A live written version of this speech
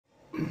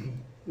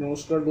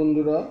নমস্কার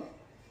বন্ধুরা,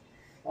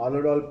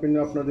 আলোর আলপিনে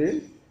আপনাদের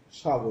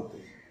স্বাগত।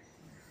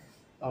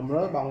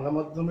 আমরা বাংলা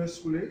মাধ্যমের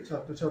স্কুলে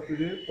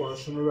ছাত্রছাত্রীদের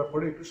পড়াশোনার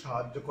ব্যাপারে একটু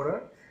সাহায্য করার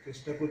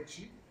চেষ্টা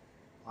করছি।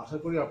 আশা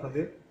করি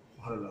আপনাদের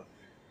ভালো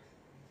লাগবে।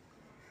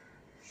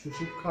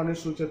 সুশিক্ষানে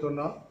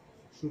সুচেতনা,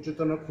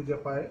 সুচেতনা খুঁজে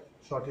পায়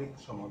সঠিক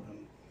সমাধান।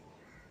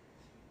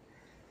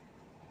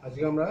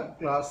 আজকে আমরা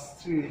ক্লাস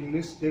 3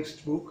 ইংলিশ টেক্সট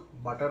বুক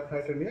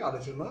বাটারফ্লাইটা নিয়ে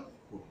আলোচনা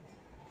করব।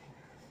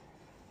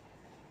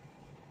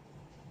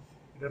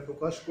 এটা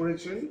প্রকাশ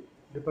করেছেন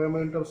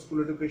department of school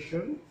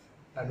education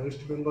and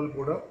West Bengal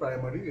board of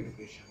primary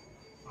education.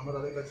 আমরা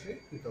তাদের কাছে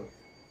কৃতজ্ঞ।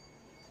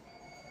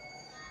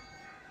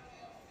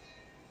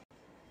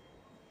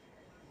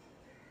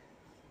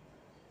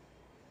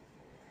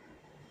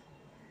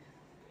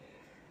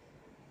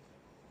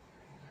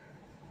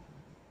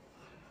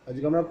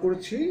 আজকে আমরা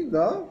করছি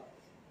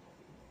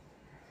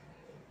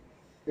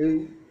এই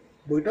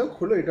বইটা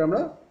খুলে এটা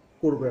আমরা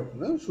করবো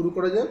এখন। শুরু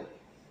করা যাক।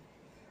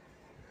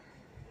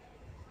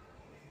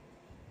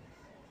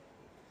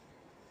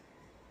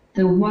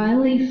 The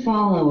Wily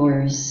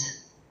followers.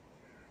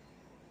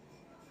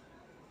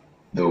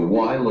 The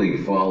Wily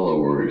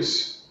followers.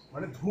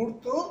 মানে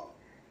ধূর্ত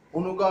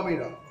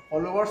অনুগামীরা।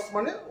 ফলোয়ার্স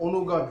মানে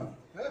অনুগামী।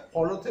 হ্যাঁ,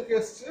 ফলো থেকে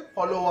এসছে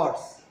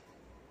ফলোয়ার্স।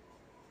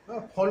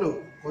 হ্যাঁ, ফলো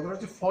কথাটা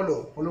হচ্ছে ফলো।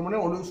 ফলো মানে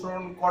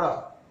অনুসরণ করা,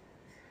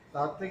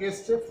 তার থেকে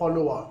এসছে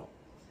ফলোয়ার।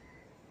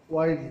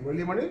 ওয়াইলি,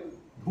 ওয়াইলি মানে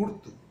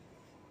ধূর্ত।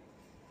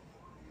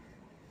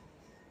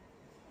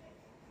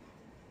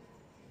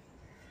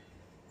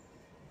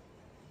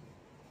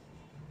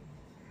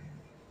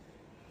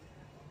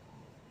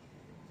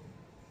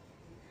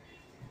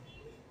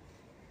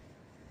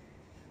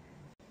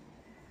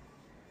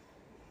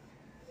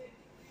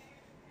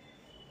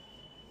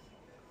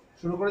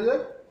 শুরু করা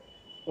যাক,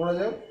 পড়া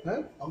যাক।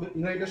 হ্যাঁ, আমি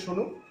ইংরেজিটা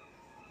শুনুন।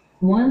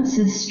 Once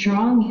a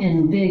strong and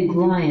big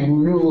lion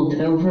ruled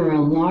over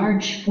a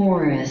large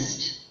forest.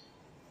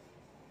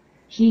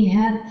 He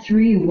had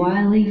 3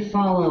 wily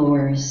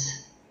followers.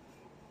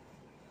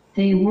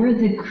 They were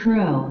the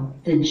crow,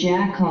 the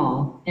jackal,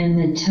 and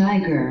the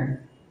tiger.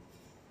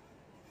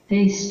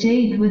 They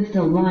stayed with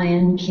the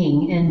Lion King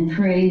and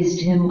praised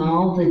him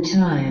all the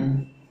time.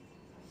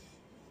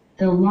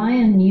 The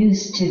lion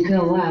used to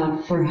go out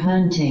for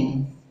hunting.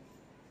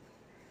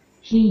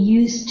 He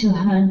used to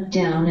hunt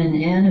down an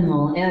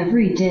animal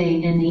every day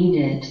and eat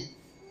it.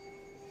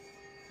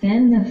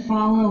 Then the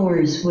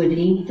followers would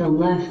eat the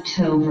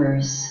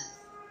leftovers.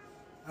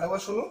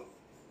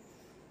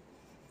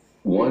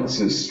 Once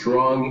a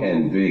strong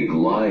and big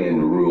lion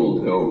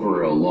ruled over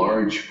a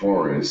large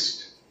forest.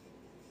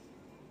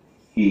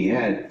 He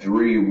had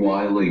 3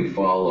 wily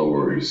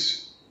followers.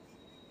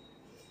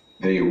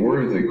 They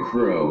were the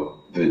crow,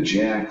 the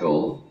jackal,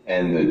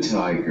 and the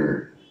tiger.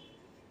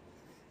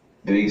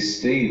 They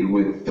stayed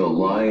with the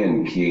Lion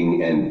King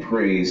and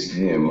praised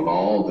him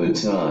all the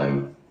time.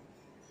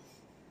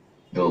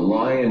 The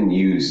lion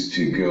used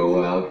to go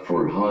out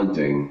for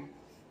hunting.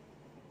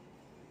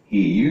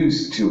 He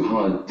used to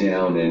hunt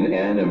down an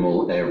animal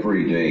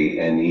every day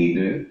and eat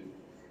it.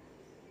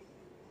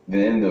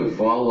 Then the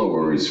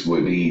followers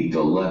would eat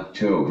the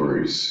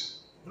leftovers.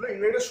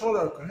 ইংরেজিটা শোনা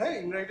দরকার। হ্যাঁ,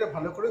 ইংরেজিটা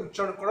ভালো করে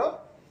উচ্চারণ করা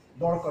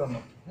দরকার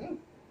আমাদের। হ্যাঁ,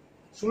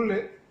 শুনলে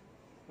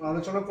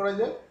আলোচনা করা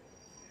যায়।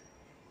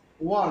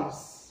 ওয়ান্স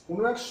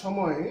কোনো এক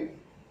সময়,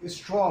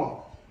 স্ট্রং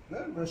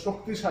মানে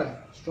শক্তিশালী।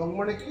 স্ট্রং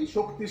মানে কি?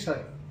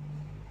 শক্তিশালী।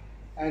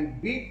 অ্যান্ড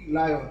বিগ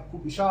লায়ন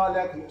খুব বিশাল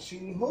এক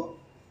সিংহ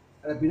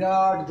একটা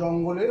বিরাট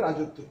জঙ্গলে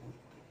রাজত্ব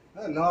করত।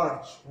 হ্যাঁ,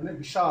 লার্জ মানে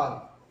বিশাল,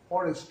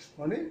 ফরেস্ট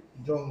মানে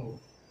জঙ্গল,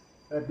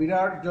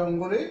 বিরাট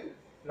জঙ্গলে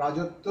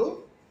রাজত্ব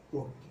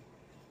করত।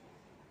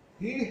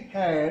 He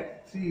had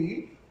 3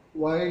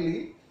 ওয়াইলি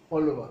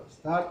followers.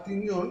 তার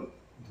 3 জন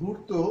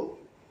ধূর্ত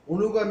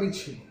অনুগামী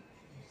ছিল।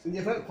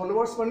 যেখানে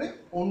ফলোয়ার্স মানে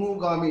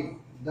অনুগামী,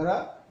 যারা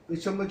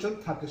পেছন পেছন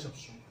থাকে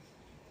সবসময়।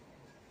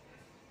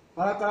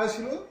 তারা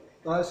ছিল?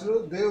 তারা ছিল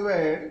দে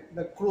ওয়্যার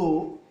দ্য ক্রো,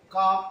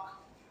 কাক,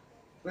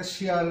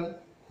 শিয়াল,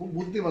 খুব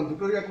বুদ্ধিমান,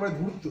 দুটোই একেবারে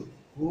ধূর্ত।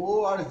 ক্রো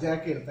আর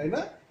জ্যাকেল, তাই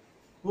না?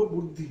 খুব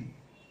বুদ্ধি।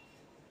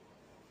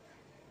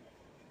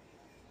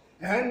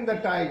 অ্যান্ড দ্য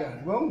টাইগার,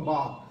 এবং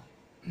বাঘ।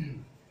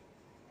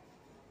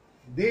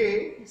 দে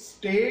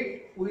stayed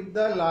with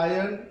the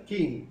lion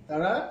king.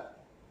 তারা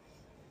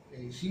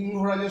এই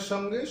সিংহরাজের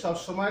সঙ্গে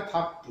সবসময়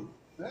থাকতো।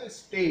 হ্যাঁ,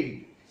 স্টেড,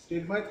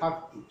 স্টেড মানে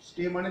থাকতো।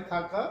 স্টে মানে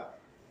থাকা,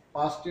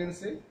 পাস্ট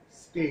টেন্সে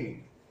স্টেড।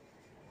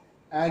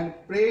 অ্যান্ড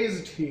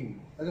প্রেজড হিম,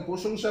 তাকে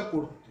প্রশংসা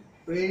করতো।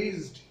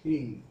 প্রেজড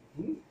হিম,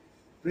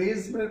 প্রেজ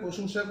মানে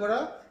প্রশংসা করা।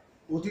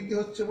 অতিথি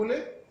হচ্ছে বলে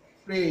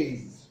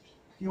প্রেজড।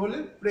 কি বলে?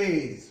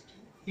 Praised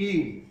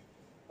him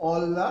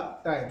all the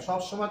time,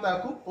 সবসময় তার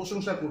খুব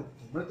প্রশংসা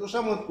করতো, মানে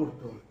তোষামত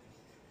করতো।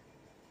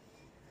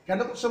 কেন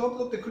তোষামত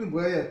করতো এক্ষুনি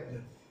বোঝা যাচ্ছে।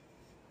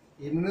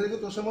 এমনি দেখে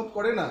তোষামত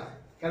করে না,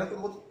 কেন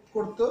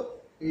করতো?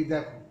 এই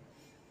দেখো,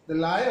 the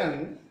lion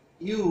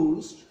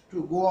used to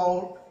go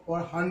out for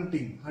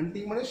হান্টিং।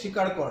 হান্টিং মানে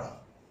শিকার করা।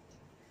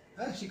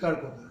 হ্যাঁ, শিকার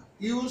করা।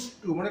 ইউজড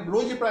টু মানে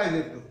রোজ প্রায়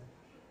যেত।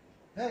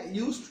 হ্যাঁ,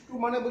 ইউজড টু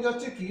মানে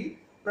বোঝাচ্ছে কি?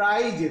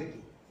 প্রায় যেত।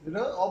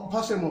 এটা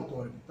অভ্যাসের মতো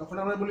আর কি। তখন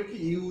আমরা বলি কি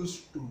ইউজ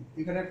টু,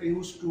 এখানে একটা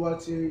ইউজ টু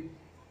আছে,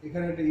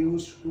 এখানে একটা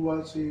ইউজ টু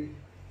আছে,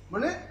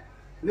 মানে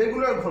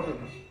রেগুলার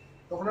ঘটনা,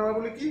 তখন আমরা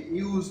বলি কি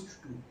ইউজ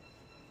টু।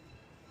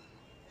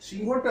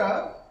 সিংহটা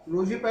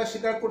রোজই প্রায়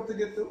শিকার করতে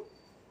যেত,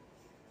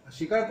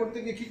 শিকার করতে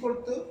গিয়ে কি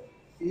করতো,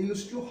 ইউজ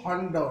টু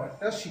হান্ট ডাউন,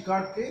 একটা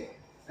শিকারকে,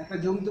 একটা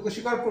জন্তুকে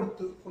শিকার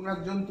করতো, কোনো এক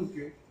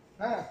জন্তুকে,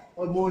 হ্যাঁ,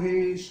 ওই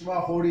মহিষ বা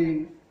হরিণ,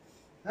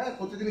 হ্যাঁ,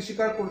 প্রতিদিন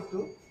শিকার করতো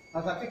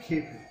আর তাকে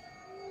খেয়ে ফেলত।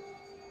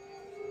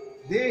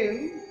 দেন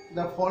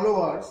the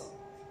followers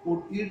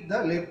would eat the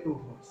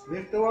leftovers.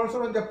 leftovers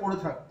মানে যা পড়ে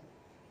থাকতো,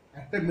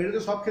 একটা মেরে তো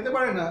সব খেতে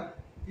পারে না,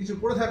 কিছু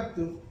পড়ে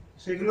থাকতো,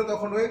 সেগুলো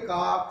তখন ওই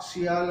কাক,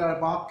 শিয়াল আর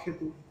বাঘ খেত,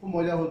 খুব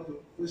মজা হতো।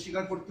 তো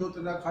শিকার করতে হতো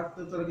না, খাটতে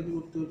হতো না, কিছু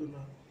করতে হতো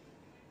না,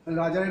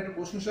 রাজারা একটু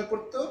প্রশংসা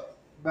করতো,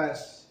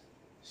 ব্যাস,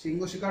 সিংহ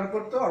শিকার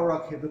করতো আর ওরা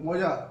খেত,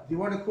 মজা,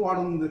 জীবনে খুব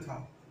আনন্দে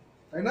থাক,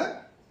 তাই না?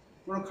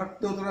 কোনো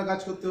খাটতে হতো না, কাজ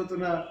করতে হতো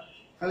না,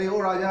 খালি ও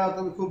রাজা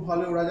তুমি খুব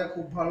ভালো, রাজা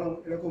খুব ভালো,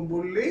 এরকম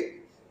বললেই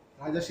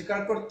রাজা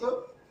শিকার করতো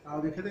আর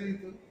ওদের খেতে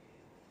দিত,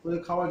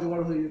 ওদের খাওয়া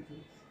জোগাড় হয়ে যেত।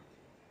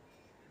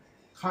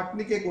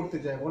 খাটনি কে করতে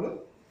চায় বলো,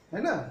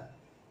 তাই না?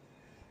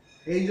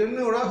 এই জন্য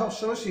ওরা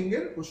সবসময়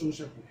সিংহের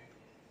প্রশংসা করত।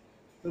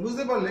 তো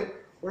বুঝতে পারলে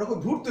ওরা খুব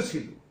ধূর্ত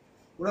ছিল,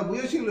 ওরা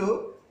বুঝেছিল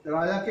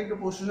রাজাকে একটু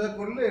প্রশংসা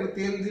করলে, একটু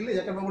তেল দিলে,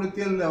 যাকে আমরা বলি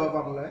তেল দেওয়া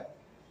বাংলায়,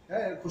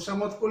 হ্যাঁ,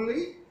 খোসামত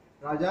করলেই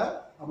রাজা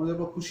আমাদের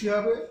উপর খুশি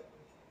হবে,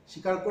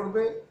 স্বীকার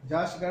করবে, যা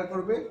স্বীকার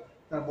করবে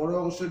তার বড়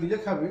অংশ নিজে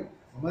খাবে,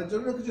 আমাদের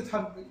জন্য কিছু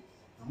থাকবে,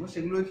 আমরা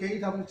সেগুলো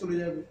খেয়েই তারপরে চলে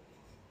যাবে।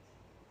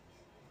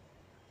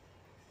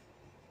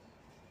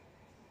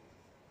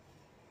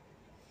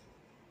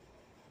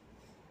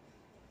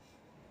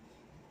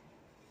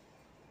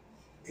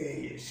 এই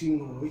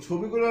সিংহ, ওই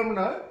ছবিগুলো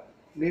আমরা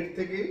নেট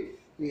থেকে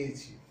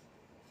পেয়েছি,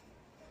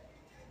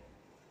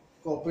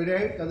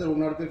 কপিরাইট তাদের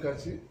ওনারদের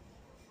কাছে।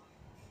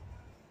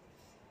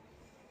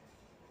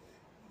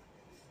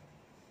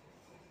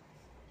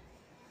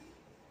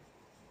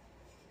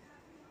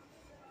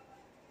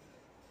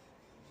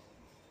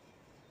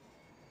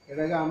 এর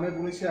আগে আমরা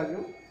বলেছি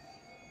আগেও।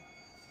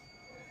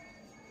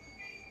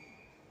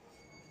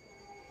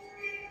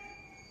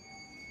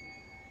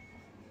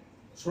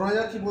 শোনা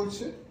যাক কি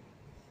বলছে।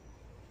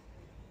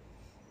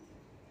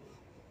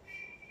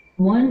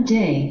 One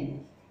day,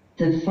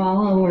 the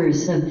followers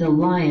of the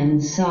lion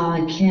saw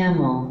a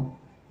camel.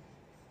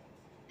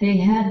 They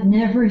had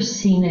never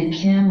seen a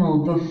camel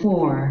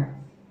before.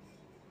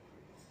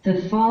 The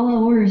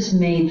followers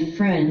made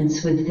friends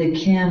with the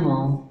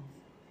camel.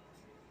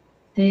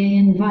 They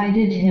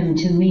invited him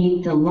to meet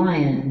the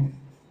lion.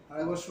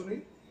 আরেকবার শুনি।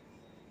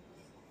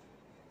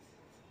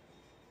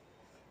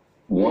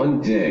 One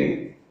day,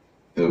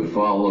 the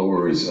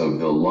followers of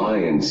the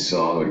lion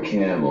saw a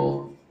camel.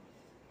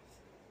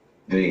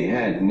 They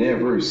had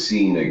never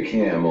seen a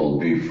camel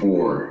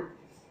before.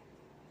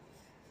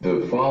 The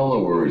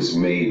followers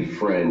made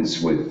friends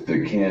with the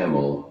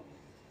camel.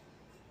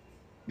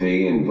 They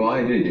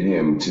invited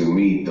him to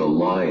meet the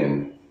lion.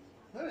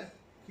 হ্যাঁ,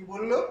 কি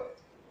বললো?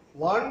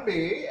 One day,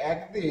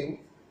 একদিন,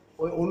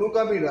 ওই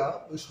অনুগামীরা,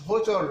 ওই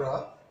সহচররা,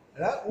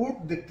 এরা উট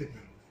দেখতে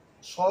পেল।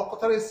 স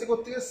কথার এসছে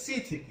করতে গিয়ে সি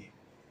থেকে,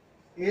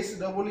 এস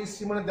ডবল ই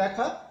সি মানে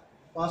দেখা,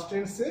 পাস্ট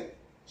টেন্সে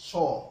স,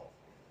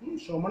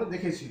 স মানে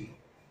দেখেছিল।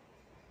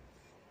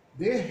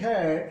 They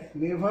had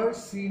never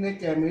seen A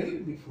Camel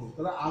before,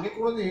 তারা আগে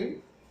কোনোদিন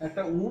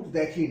একটা উট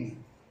দেখেনি,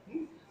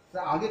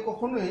 তারা আগে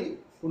কখনোই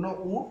কোনো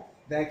উট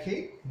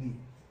দেখেনি।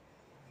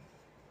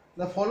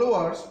 দ্য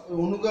ফলোয়ার্স,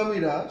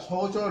 অনুগামীরা,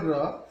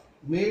 সহচররা,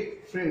 মেড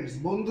ফ্রেন্ডস,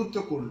 বন্ধুত্ব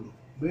করলো,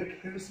 মেড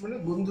ফ্রেন্ডস মানে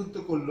বন্ধুত্ব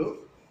করলো,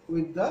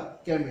 উইথ দ্য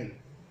ক্যামেল,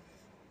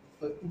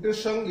 উটের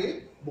সঙ্গে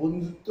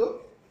বন্ধুত্ব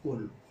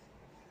করলো।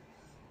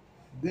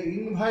 দে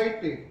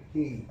ইনভাইটেড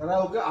হিম, তারা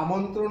ওকে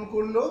আমন্ত্রণ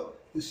করলো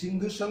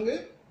সিংহের সঙ্গে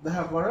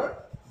দেখা করার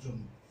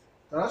জন্য,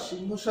 তারা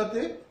সিংহের সাথে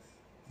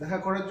দেখা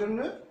করার জন্য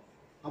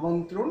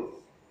আমন্ত্রণ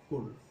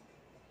করলো।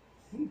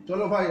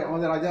 চলো ভাই,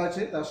 আমাদের রাজা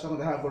আছে, তার সঙ্গে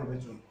দেখা করবে,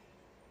 চলো।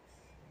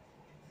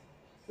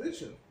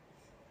 বুঝেছো?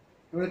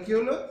 এবারে কি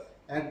হলো,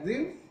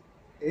 একদিন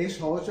এই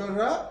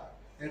সহচররা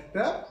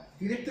একটা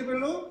কি দেখতে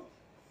পেল,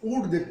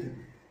 উট দেখতে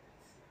পেল।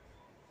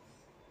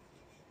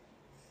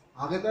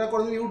 আগে তারা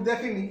কোনোদিন উট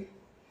দেখেনি,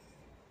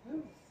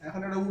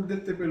 এখন একটা উট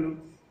দেখতে পেল,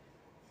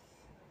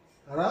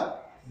 তারা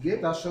গিয়ে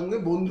তার সঙ্গে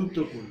বন্ধুত্ব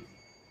করল,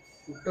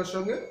 উটটার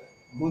সঙ্গে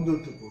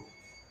বন্ধুত্ব করল,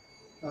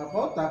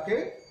 তারপর তাকে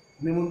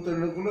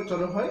নিমন্ত্রণ করলো,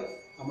 চলো ভাই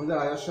আমাদের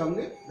রাজার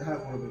সঙ্গে দেখা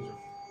করবে,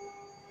 চলো।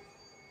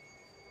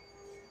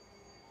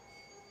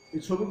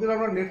 এই ছবিগুলো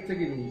আমরা নেট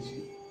থেকে নিয়েছি,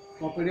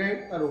 কপিরাইট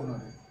আর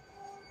ওনারের।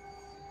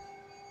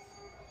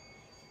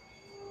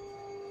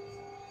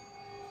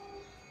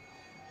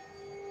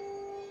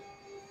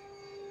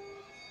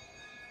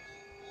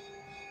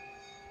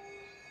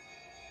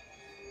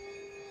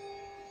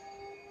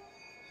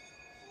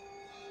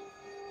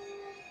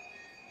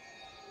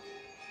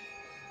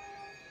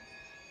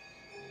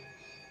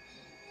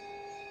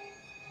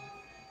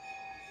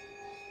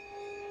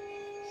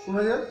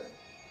 শোনা যাক।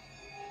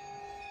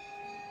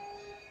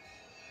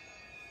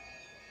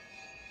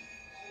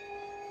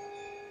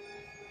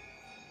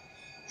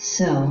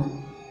 So,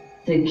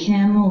 the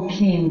camel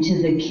came to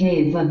the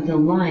cave of the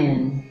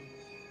lion.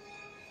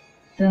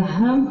 The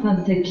hump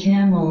of the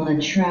camel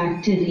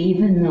attracted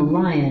even the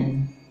lion.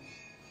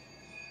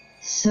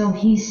 So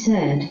he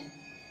said,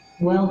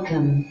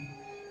 "Welcome,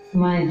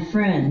 my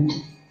friend.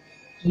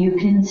 You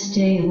can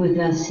stay with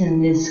us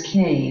in this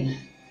cave."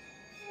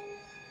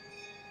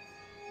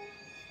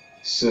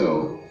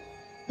 So,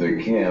 the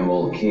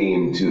camel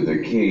came to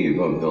the cave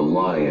of the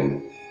lion.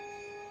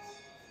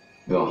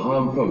 The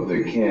hump of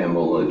the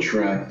camel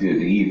attracted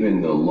even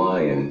the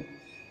lion.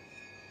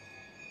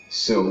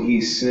 So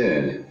he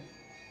said,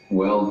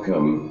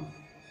 "Welcome,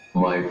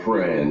 my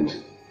friend.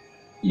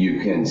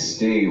 You can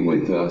stay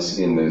with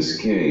us in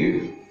this cave."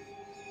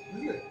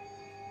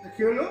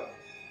 কি হলো?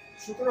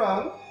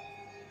 সুতরাং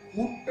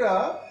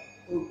উটটা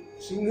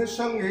সিংহের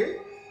সঙ্গে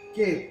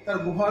cave, তার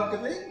গুহার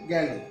কাছে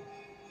গেল।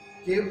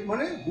 Cave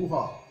মানে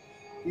গুহা।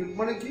 কেভ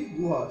মানে কি?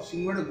 গুহা।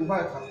 সিংহটা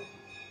গুহায় থাকে।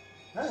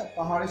 হ্যাঁ,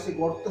 পাহাড়ে সে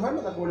গর্ত হয়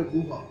না, তাকে বলে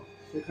গুহা।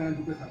 সেখানে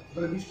ঢুকে থাকে।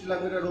 তাহলে বৃষ্টি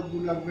লাগবে না,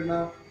 রোদ্দুর লাগবে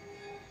না।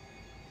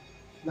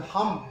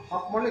 হাম,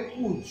 হাম মানে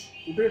কুজ।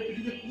 উটের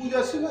পিঠিতে কুজ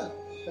আছে না,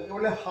 তাকে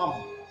বলে হাম।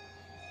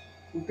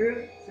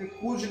 উটের সেই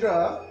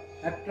কুজটা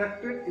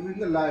অ্যাট্রাক্টেড ইভেন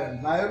দ্য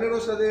লায়ন। লায়নেরও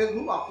সাথে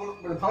খুব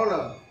মানে ভালো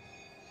লাগলো,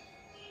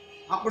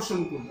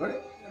 আকর্ষণ করলো।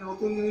 আরে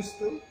নতুন জিনিস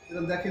তো,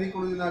 এটা দেখেনি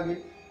কোনোদিন আগে।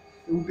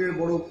 উটের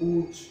বড়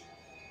কুচ,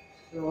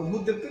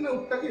 অদ্ভুত দেখতে না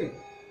উটটাকে।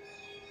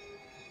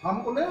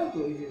 হাম করলে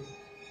তো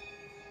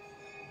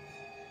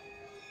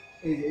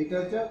এই যে এইটা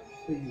হচ্ছে,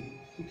 এই যে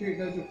পিঠে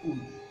এটা হচ্ছে কুচ,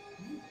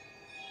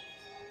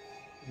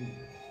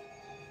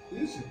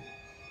 বুঝেছো?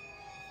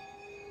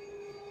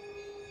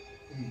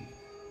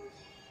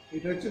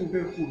 এটা হচ্ছে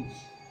উটের কুচ,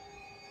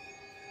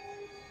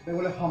 এটা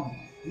বলে হাম।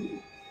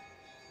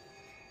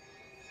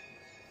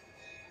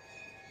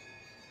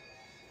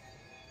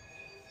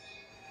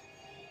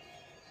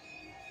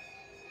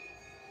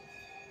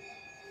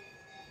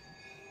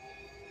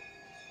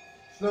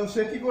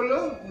 সে কি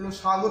করলো? বললো,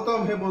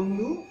 "স্বাগতম হে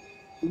বন্ধু,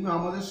 তুমি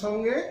আমাদের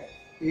সঙ্গে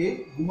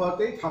এই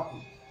গুহাতেই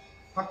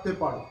থাকতে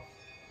পারো।"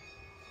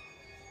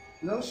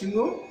 সিংহ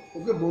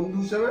ওকে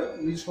বন্ধু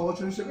হিসেবে, নিজ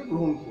সহচর হিসেবে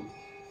গ্রহণ করলো,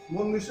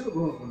 বন্ধু হিসেবে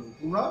গ্রহণ করলো।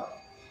 তোমরা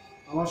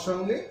আমার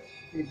সঙ্গে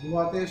এই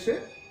গুহাতে এসে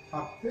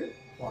থাকতে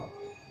পারো।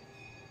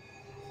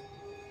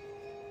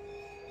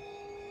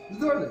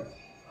 বুঝতে পারলে?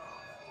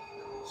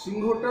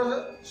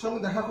 সিংহটার সঙ্গে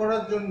দেখা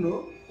করার জন্য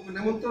ওকে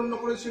নেমন্তন্ন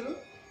করেছিল।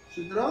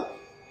 সুতরাং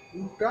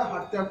উটটা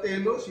হাঁটতে হাঁটতে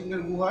এলো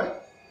সিংহের গুহায়।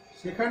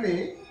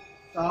 সেখানে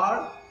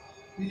তার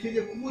পিঠে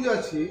যে কুজ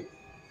আছে,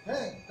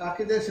 হ্যাঁ,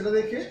 তাকে সেটা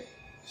দেখে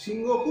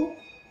সিংহ খুব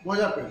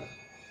মজা পেল,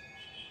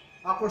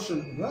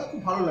 আকর্ষণ হলো, হ্যাঁ,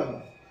 খুব ভালো লাগলো।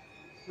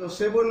 তো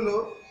সে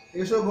বলল,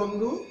 "এসো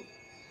বন্ধু,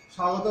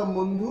 স্বাগতম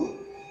বন্ধু,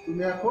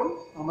 তুমি এখন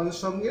আমাদের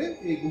সঙ্গে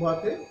এই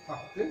গুহাতে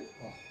থাকতে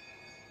পারো।"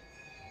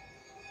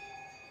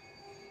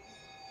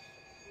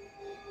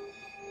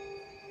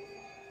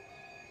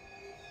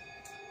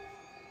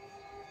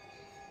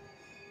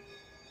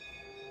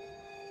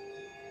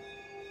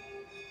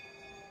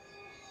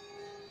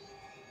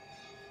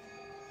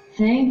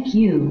 "Thank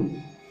you,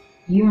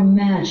 Your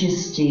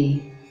Majesty.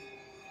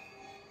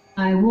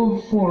 I will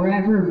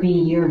forever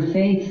be your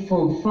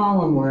faithful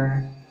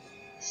follower,"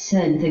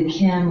 said the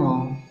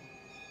camel.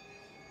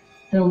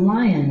 The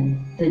lion,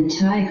 the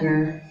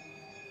tiger,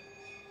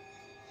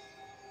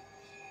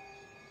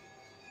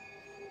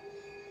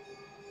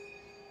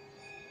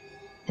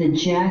 the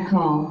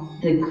jackal,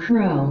 the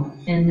crow,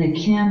 and the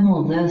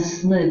camel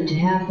thus lived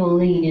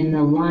happily in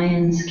the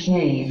lion's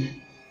cave.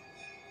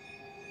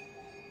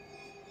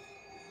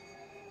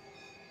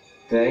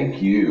 "Thank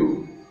you,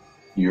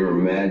 Your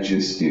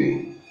Majesty.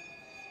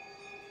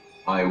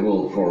 I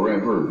will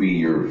forever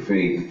be your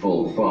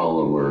faithful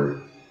follower,"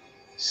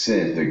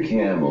 said the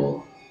camel.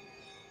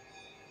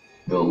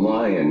 The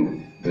lion,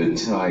 the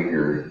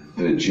tiger,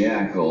 the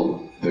jackal,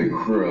 the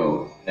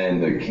crow,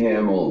 and the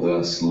camel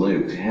thus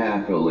lived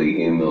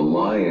happily in the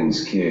lion's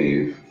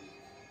cave.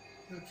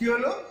 কি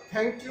হলো?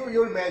 Thank you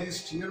your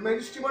majesty. Your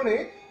majesty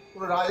মানে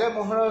কোনো রাজা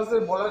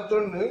মহারাজদের বলার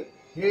জন্য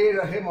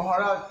হে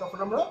মহারাজ,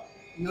 তখন আমরা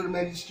your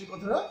majesty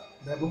কথাটা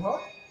ব্যবহার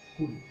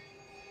করি।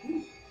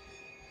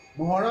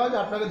 মহারাজ,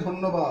 আপনাকে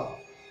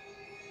ধন্যবাদ।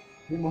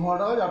 হে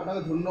মহারাজ,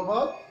 আপনাকে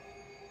ধন্যবাদ।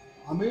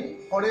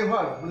 আমি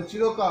ফরএভার মানে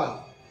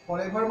চিরকাল।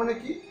 ফরএভার মানে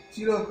কি?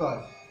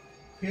 চিরকাল।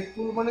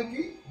 ফেথফুল মানে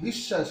কি?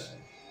 বিশ্বাসী।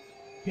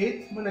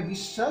 ফেথ মানে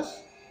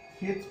বিশ্বাস,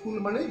 ফেথফুল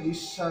মানে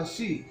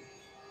বিশ্বাসী।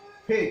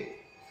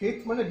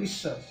 ফেথ মানে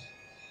বিশ্বাস,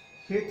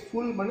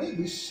 ফেথফুল মানে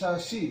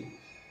বিশ্বাসী।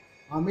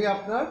 আমি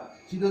আপনার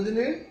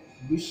চিরদিনের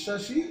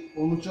বিশ্বাসী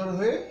অনুচর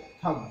হয়ে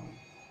থাকব,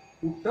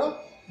 উটটা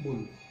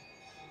বলল।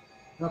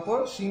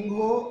 তারপর সিংহ,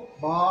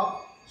 বাঘ,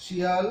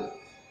 শিয়াল,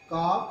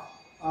 কাক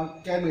আর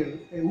ক্যামেল,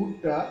 এই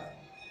উটটা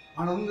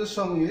আনন্দের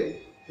সঙ্গে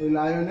ওই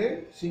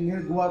লায়নের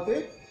সিংহের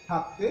গুহাতে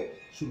থাকতে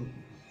শুরু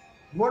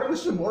করল। গুহাটা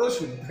নিশ্চয়ই বড়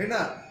ছিল, তাই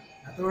না?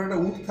 এত বড় একটা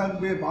উট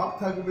থাকবে, বাঘ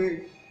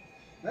থাকবে,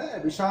 হ্যাঁ,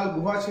 বিশাল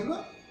গুহা ছিল।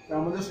 তার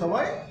মধ্যে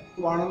সবাই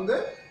খুব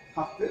আনন্দে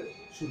থাকতে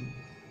শুরু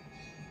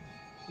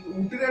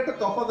করল। উটের একটা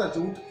তফাৎ আছে।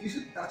 উট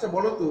কিসে, আচ্ছা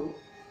বলো তো,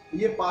 এই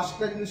যে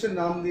পাঁচটা জিনিসের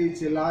নাম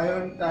দিয়েছে,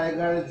 লায়ন,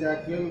 টাইগার,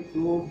 জ্যাকেল,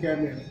 ক্রো,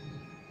 ক্যামেল,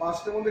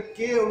 পাঁচটার মধ্যে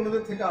কে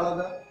অন্যদের থেকে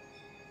আলাদা?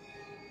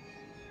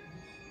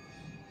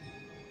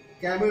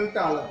 ক্যামেলটা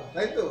আলাদা,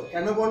 তাই তো?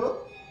 কেন বলো?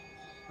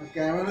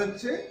 ক্যামেল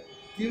হচ্ছে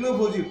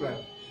তৃণভোজী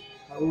প্রাণী,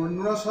 আর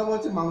অন্যরা সব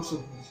হচ্ছে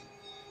মাংসভোজী,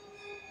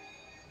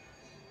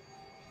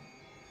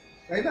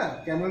 তাই না?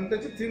 ক্যামেলটা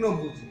হচ্ছে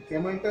তৃণভোজী,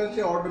 ক্যামেলটা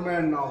হচ্ছে অড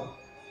ম্যান নাও,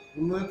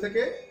 অন্যদের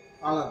থেকে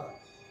আলাদা।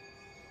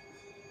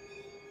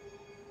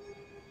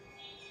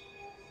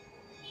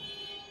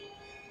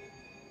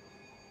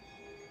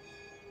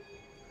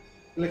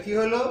 তাহলে কি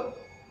হলো?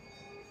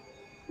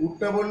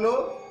 উটটা বললো,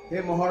 হে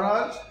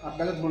মহারাজ,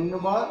 আপনাকে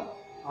ধন্যবাদ,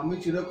 আমি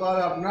চিরকাল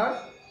আপনার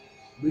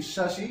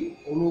বিশ্বাসী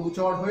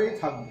অনুচর হয়েই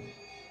থাকবো।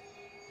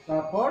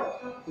 তারপর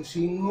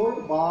সিংহ,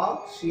 বাঘ,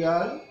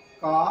 শিয়াল,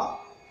 কাক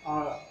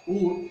আর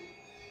উট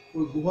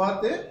ওই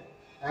গুহাতে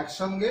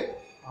একসঙ্গে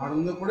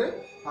আনন্দ করে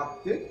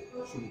থাকতে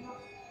শুরু করে।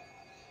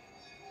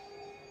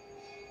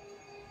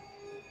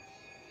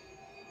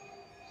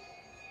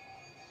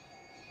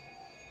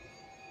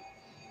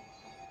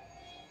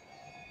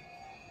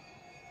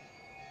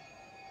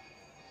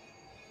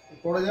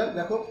 পড়ে যাক,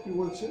 দেখো কি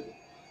বলছে।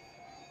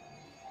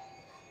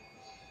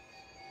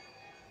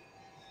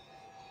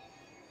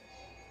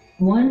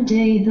 One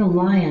day the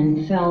lion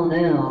fell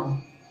ill.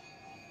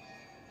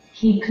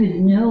 He could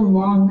no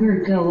longer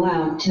go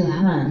out to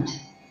hunt.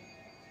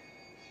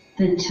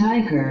 The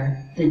tiger,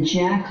 the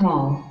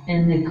jackal,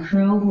 and the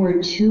crow were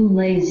too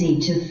lazy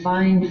to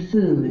find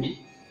food.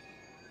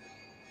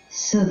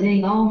 So they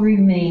all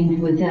remained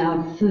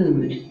without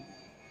food.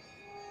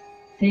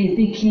 They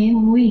became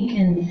weak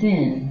and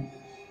thin.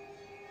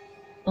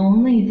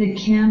 Only the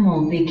camel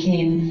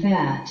became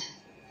fat.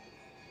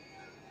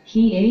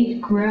 He ate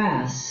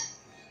grass,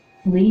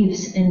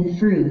 leaves and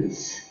fruits.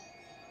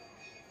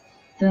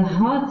 The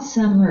hot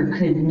summer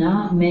could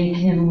not make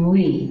him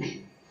weak.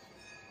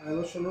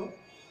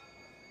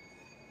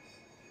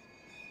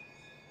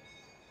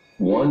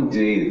 One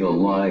day the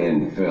lion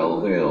fell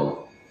ill.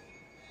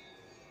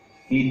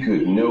 He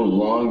could no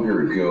longer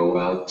go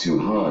out to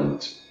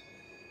hunt.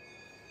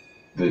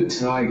 The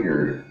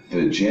tiger,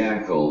 the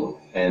jackal,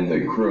 and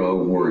the crow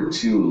were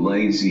too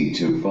lazy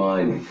to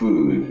find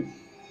food.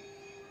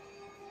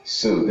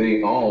 So they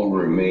all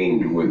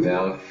remained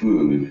without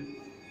food.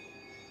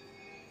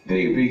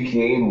 They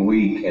became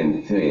weak and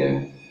thin.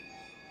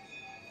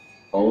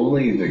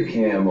 Only the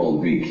camel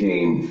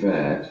became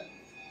fat.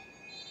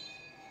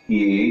 He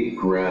ate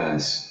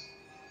grass,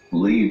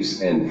 leaves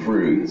and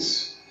fruits.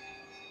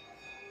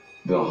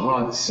 The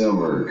hot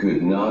summer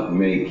could not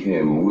make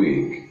him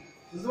weak.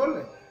 বুঝতে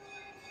পারলে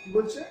কি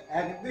বলছে?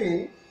 একদিন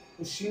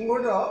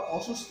সিংহটা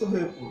অসুস্থ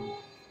হয়ে পড়ল।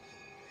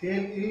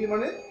 Fail ইল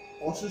মানে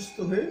অসুস্থ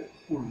হয়ে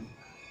পড়ল।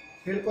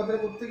 ফেল কথাটা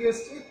কোথেকে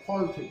এসছে?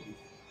 ফল থেকে।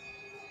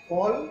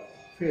 ফল,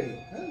 ফেল।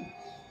 হ্যাঁ,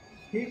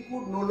 he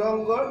could no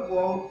longer go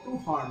out to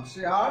hunt,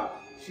 সে আর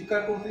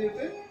শিকার করতে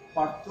যেতে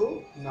পারত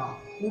না।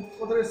 কুড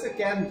কথাটা এসছে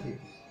ক্যান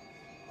থেকে।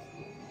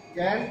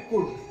 ক্যান,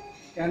 কুড,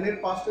 ক্যানের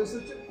পাশটা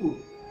এসেছে কুড।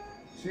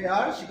 সে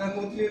আর শিকার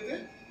করতে যেতে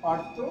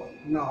পারত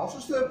না,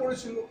 অসুস্থ হয়ে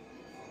পড়েছিল।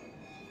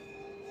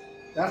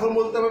 এখন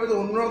বলতে পারবে যে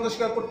অন্যরা তো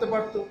শিকার করতে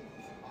পারতো,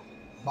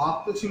 বাঘ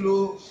তো ছিল,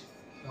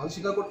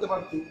 শিকার করতে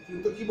পারতো,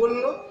 কিন্তু কি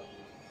বললো?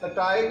 The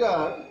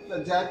tiger, the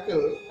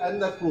Jekyll and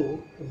the ক্রো,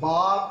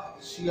 বাঘ,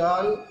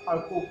 শিয়াল আর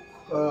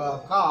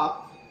কাক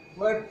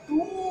ওয়ার টু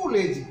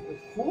লেজি,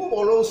 খুব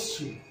অলস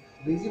ছিল।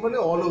 লেজি মানে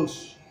অলস,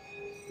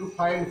 টু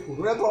ফাইন্ড ফুড।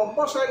 ওরা তো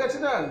অভ্যাস হয়ে গেছে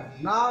না,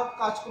 না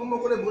কাজকর্ম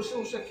করে বসে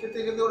বসে খেতে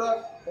খেতে ওরা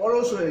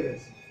অলস হয়ে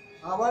গেছে।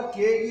 আবার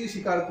কে গিয়ে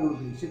শিকার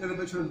করবে? শিকারের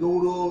পেছনে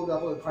দৌড়ো,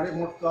 তারপর ঘাড়ে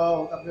মোটকাও,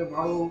 তারপরে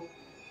মারো,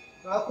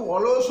 তারা খুব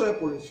অলস হয়ে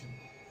পড়েছে।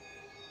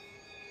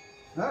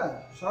 হ্যাঁ,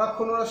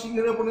 সারাক্ষণ ওরা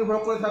সিংহের উপর নির্ভর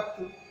করে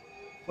থাকতো,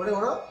 ফলে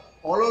ওরা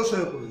অলস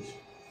হয়ে পড়েছে।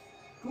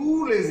 টু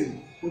লেজি,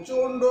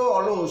 প্রচন্ড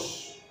অলস।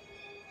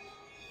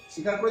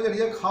 শিকার করে যে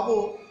নিজে খাবো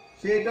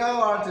সেটাও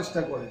আর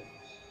চেষ্টা করে।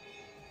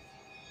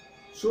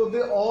 So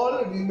they all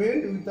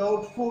remained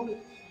without food,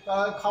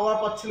 তারা খাবার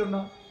পাচ্ছিল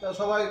না, তারা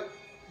সবাই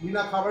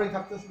বিনা খাবারই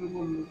থাকতে শুরু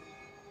করলো।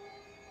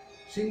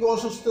 সিংহ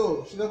অসুস্থ,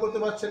 শিকার করতে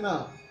পারছে না,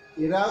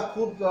 এরা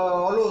খুব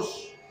অলস,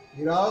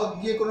 এরাও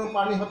গিয়ে কোনো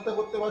প্রাণী হত্যা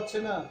করতে পারছে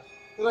না।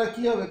 তারা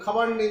কি হবে?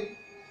 খাবার নেই,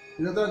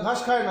 এরা তারা ঘাস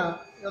খায় না,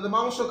 এরা তো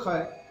মাংস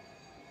খায়।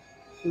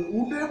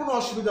 উটের কোনো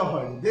অসুবিধা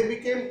হয়নি। দে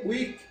বিকেম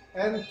উইক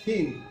অ্যান্ড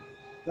থিন,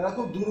 তারা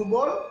খুব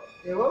দুর্বল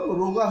এবং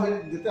রোগা হয়ে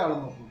যেতে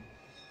আরম্ভ করল।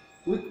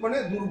 উইক মানে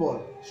দুর্বল,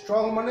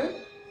 স্ট্রং মানে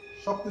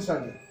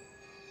শক্তিশালী,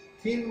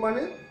 থিন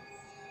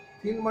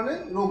মানে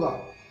রোগা,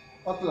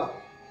 পাতলা।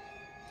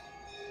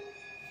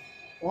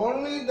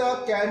 Only the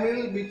Camel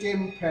became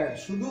fat,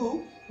 শুধু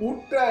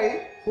উটটাই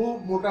খুব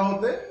মোটা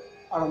হতে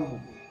আরম্ভ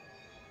করল।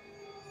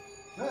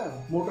 হ্যাঁ,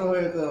 মোটা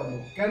হয়ে যেতে আরম্ভ।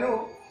 কেন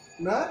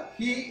না?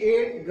 হি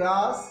এট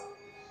গ্রাস,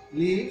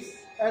 লিভস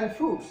অ্যান্ড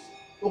ফ্রুটস।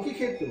 ও কি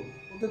খেত?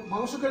 ও তো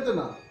মাংস খেত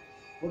না,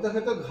 ও তো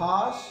খেত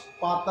ঘাস,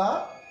 পাতা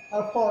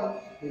আর ফল।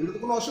 এগুলো তো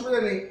কোনো অসুবিধা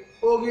নেই,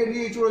 ও গিয়ে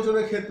নিয়ে চড়ে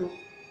চড়ে খেত।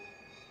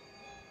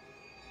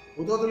 ও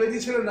তো অত লেজি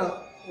ছিল না,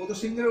 ও তো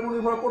সিংহের উপর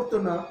নির্ভর করতো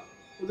না,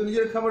 ও তো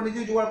নিজের খাবার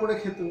নিজেই জোগাড় করে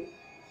খেত।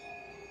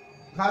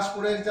 ঘাস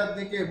পড়ে আছে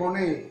চারদিকে,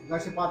 বনে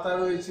গাছে পাতা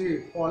রয়েছে,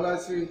 ফল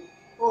আছে,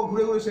 ও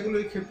ঘুরে ঘুরে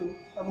সেগুলোই খেত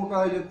আর মোটা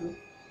হয়ে যেত।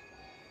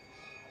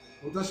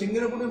 ও তো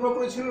সিংহের উপর নির্ভর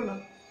করে ছিল না।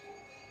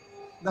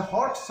 The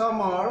hot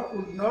summer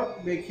could not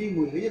make him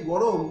week. এই যে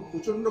গরম,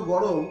 প্রচন্ড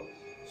গরম,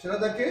 সেটা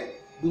তাকে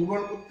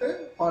দুর্বল করতে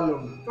পারলো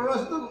না। কারণ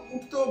আসলে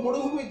উঠতো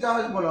মরুভূমির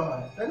জাহাজ বলা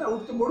হয়, তাই না?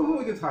 উঠতো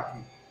মরুভূমিতে থাকে,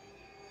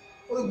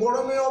 ওই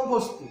গরমে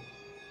অভ্যস্ত,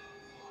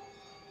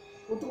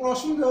 ওর তো কোনো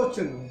অসুবিধা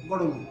হচ্ছে না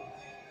গরমে।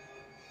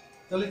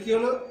 তাহলে কি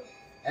হলো,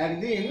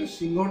 একদিন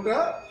সিংহটা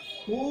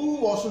খুব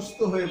অসুস্থ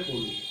হয়ে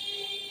পড়ল,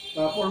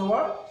 তারপর ও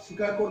আর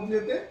শিকার করতে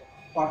যেতে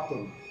পারত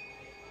না।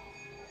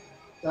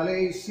 তাহলে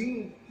এই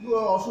সিংহ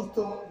অসুস্থ,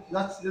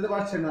 যেতে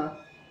পারছে না,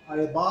 আর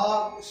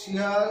বাঘ,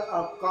 শিয়াল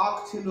আর কাক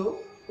ছিল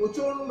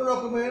প্রচন্ড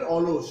রকমের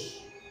অলস।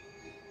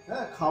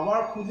 হ্যাঁ, খাবার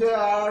খুঁজে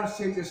আর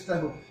সেই চেষ্টা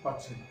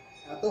পাচ্ছে না,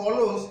 এত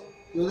অলস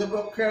যে ওদের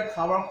পক্ষে আর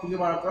খাবার খুঁজে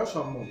বার করা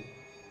সম্ভব।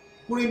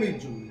 কুড়েমির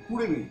জন্য,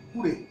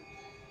 কুড়ে,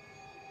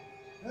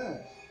 হ্যাঁ,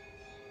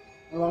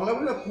 বাংলা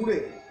বলে কুড়ে,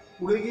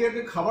 কুড়ে গিয়ে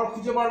একটা খাবার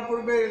খুঁজে বার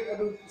করবে,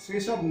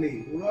 সেসব নেই।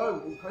 ওরা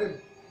ওখানে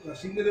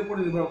সিংহের উপর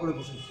নির্ভর করে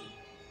বসেছে,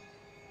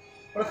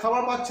 ওরা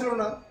খাবার পাচ্ছিল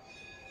না।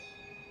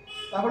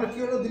 তাহলে কি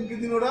হলো, দিনকে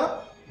দিন ওরা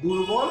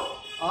দুর্বল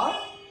আর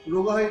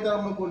রোগাহীতে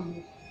আরম্ভ করলো।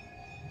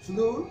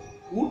 শুধু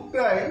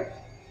উটটাই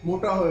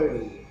মোটা হয়ে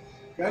রইল।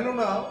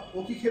 কেননা ও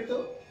কি খেত?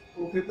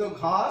 ও খেত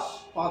ঘাস,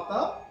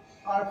 পাতা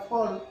আর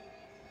ফল।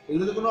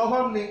 এগুলোতে কোনো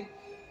অভাব নেই,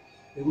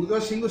 এগুলো তো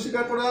সিংহ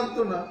শিকার করে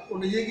আনতো না, ও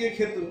নিজে গিয়ে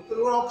খেত,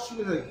 তাহলে ওর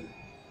অসুবিধা কি?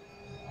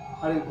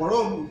 আর এই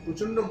গরম,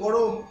 প্রচন্ড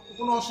গরম,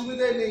 কোনো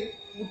অসুবিধাই নেই,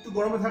 উট তো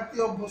গরমে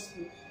থাকতেই অভ্যস্ত।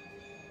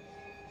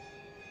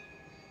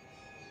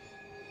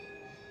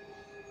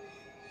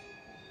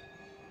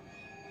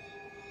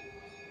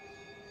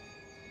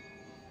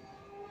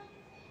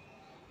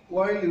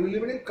 ওয়াইলি, উইলি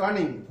মানে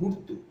কানিং,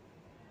 ধূর্ত।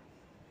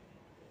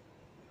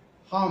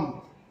 হাম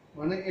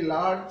মানে এ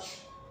লার্জ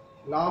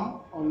লাম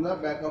on the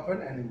back of an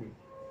animal,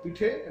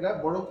 পিঠে এটা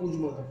বড়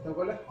কুজমো থাকতে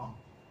বলে হাম,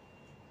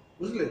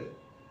 বুঝলে?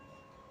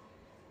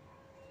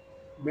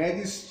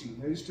 ম্যাজিস্ট্রি,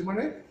 ম্যাজিস্ট্রি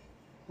মানে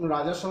কোন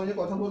রাজার সঙ্গে যে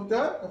কথা বলতে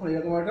হয় তখন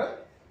এরকম একটা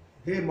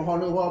হে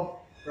মহানুভব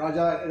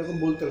রাজা এরকম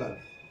বলতে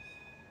লাগে।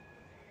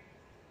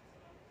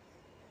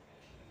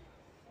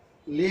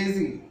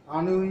 লেজি,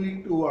 আনউইলিং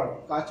টু ওয়ার্ক,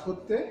 কাজ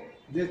করতে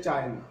যে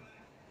চায় না,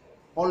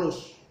 অলস,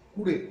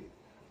 কুড়ে,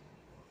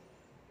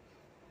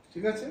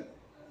 ঠিক আছে?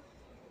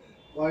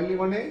 ওয়াইলি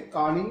মানে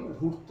কানিং,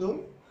 ধূর্ত।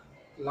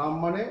 লাম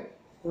মানে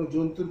কোনো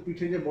জন্তুর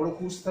পিঠে যে বড়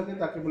কুচ থাকে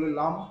তাকে বলে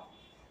লাম।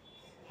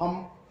 হাম,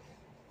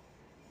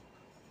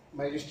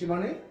 ম্যাজিস্ট্রি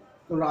মানে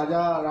তো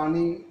রাজা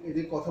রানী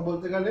এদের কথা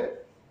বলতে গেলে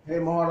হে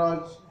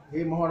মহারাজ, হে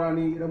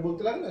মহারানী এরা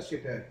বলতে লাগে না,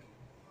 সেটা আর কি,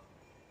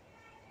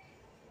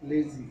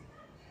 লেজি।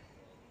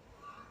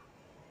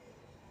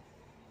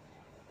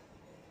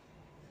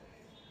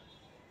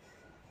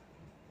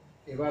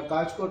 এবার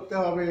কাজ করতে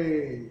হবে,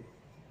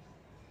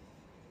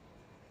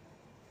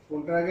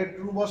 কোনটার আগে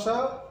ট্রু বসা,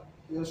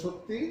 যেটা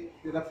সত্যি,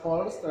 যেটা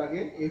ফলস তার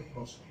আগে এফ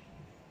বসা।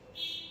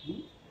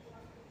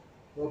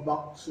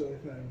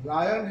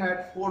 লায়ন হ্যাড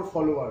 4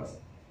 ফলোয়ার্স,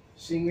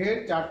 সিংহের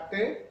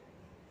 4টে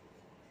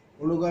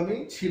অনুগামী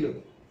ছিল,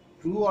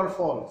 true R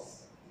false?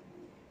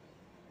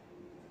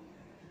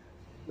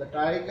 The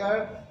tiger,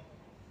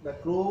 the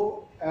crow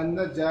and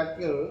the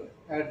Jekyll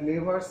had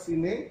never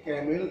seen A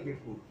Camel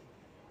before.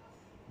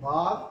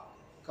 বাঘ,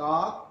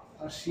 কাক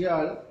আর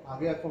শিয়াল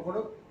আগে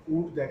কখনো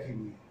উট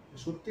দেখেনি,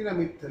 সত্যি না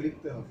মিথ্যা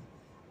লিখতে হবে।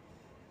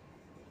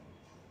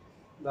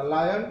 The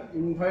lion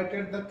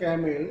invited the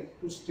Camel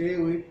to stay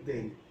with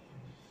them,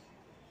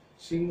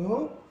 সিংহ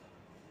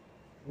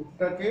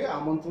উটটাকে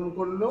আমন্ত্রণ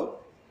করলো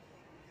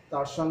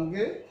তার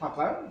সঙ্গে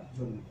থাকার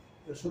জন্য,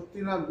 সত্যি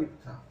না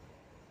মিথ্যা?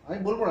 আমি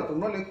বলবো না,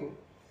 তোমরা লেখো,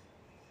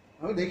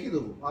 আমি দেখিয়ে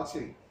দেবো,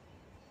 আছে।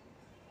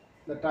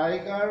 The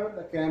tiger,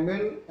 the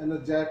Camel and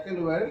the Jekyll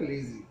war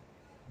lazy,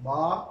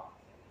 বাঘ,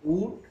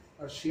 উট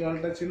আর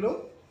শিয়ালটা ছিল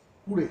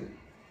কুড়ে।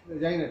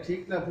 জানি না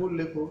ঠিক না ভুল,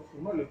 লেখো,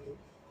 তোমরা লেখো।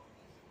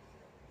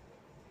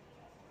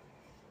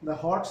 The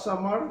hot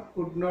summer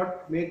could not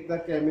make the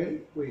Camel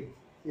week,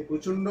 এই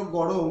প্রচন্ড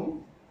গরম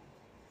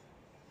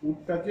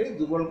উটটাকে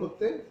দুর্বল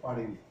করতে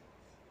পারেনি।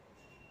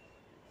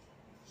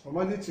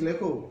 সময় দিচ্ছি,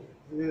 লেখো,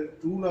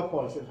 ট্রু না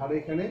ফলস ধারে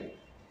এখানে,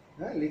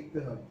 হ্যাঁ, লিখতে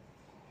হবে,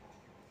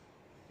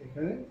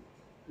 এখানে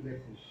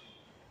লেখো,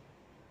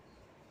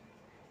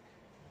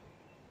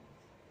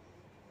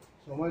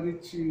 সময়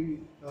দিচ্ছি,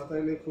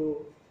 তাড়াতাড়ি লেখো।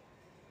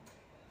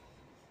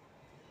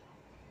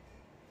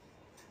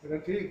 এটা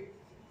ঠিক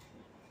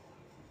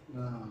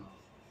না,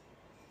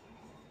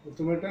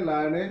 প্রথমে একটা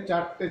লায়নের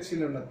 4টে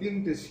ছিল না,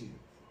 3টে ছিল।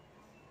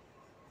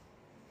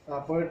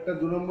 তারপরেরটা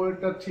 2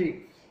 নম্বরেরটা ঠিক,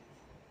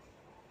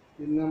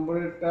 3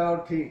 নম্বরেরটাও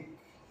ঠিক,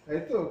 তাই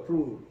তো, ট্রু,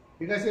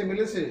 ঠিক আছে,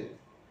 মিলেছে।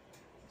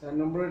 4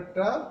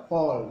 নম্বরেরটা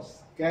ফলস,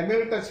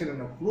 ক্যামেলটা ছিল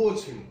না, ক্রো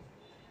ছিল।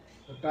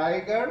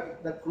 Tiger,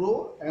 the crow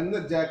and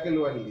the Jekyll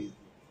war lease,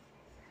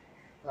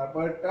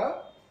 তারপরেরটা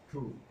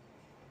ট্রু,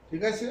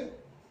 ঠিক আছে।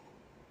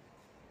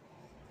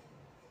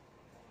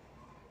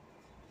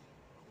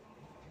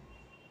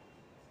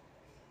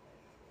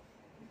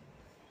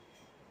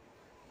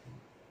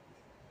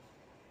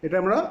 এটা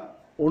আমরা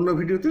অন্য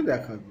ভিডিওতে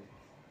দেখাবো।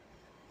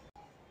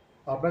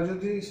 আপনার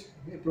যদি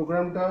এই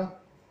প্রোগ্রামটা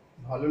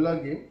ভালো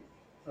লাগে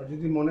আর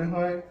যদি মনে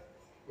হয়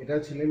এটা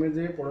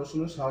ছেলেমেয়েদের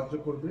পড়াশোনায় সাহায্য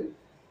করবে,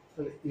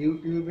 তাহলে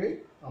ইউটিউবে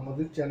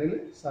আমাদের চ্যানেলে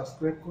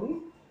সাবস্ক্রাইব করুন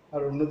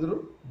আর অন্যদেরও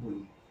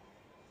বলুন।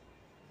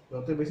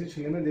 যত বেশি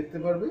ছেলেমেয়ে দেখতে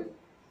পারবে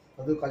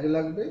তাদের কাজে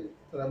লাগবে,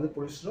 তারা আমাদের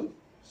পরিশ্রম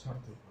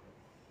সার্থক হবে।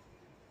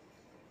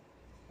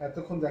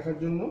 এতক্ষণ দেখার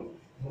জন্য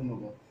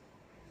ধন্যবাদ।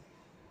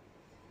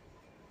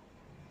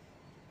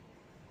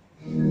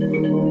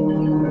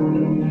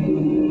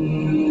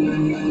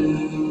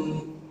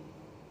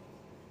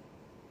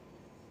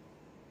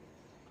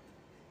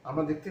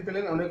 আমরা দেখতে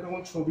পেলেন অনেক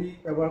রকম ছবি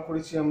ব্যবহার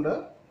করেছি আমরা,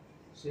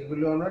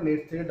 সেগুলো আমরা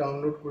নেট থেকে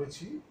ডাউনলোড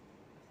করেছি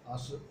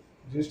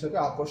জিনিসটাকে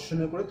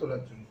আকর্ষণীয় করে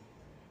তোলার জন্য।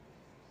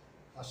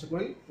 আশা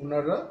করি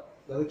ওনারা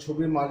যাদের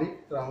ছবির মালিক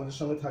তারা আমাদের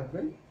সঙ্গে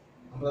থাকবেন,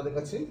 আমরা তাদের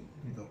কাছে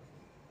কৃতজ্ঞ।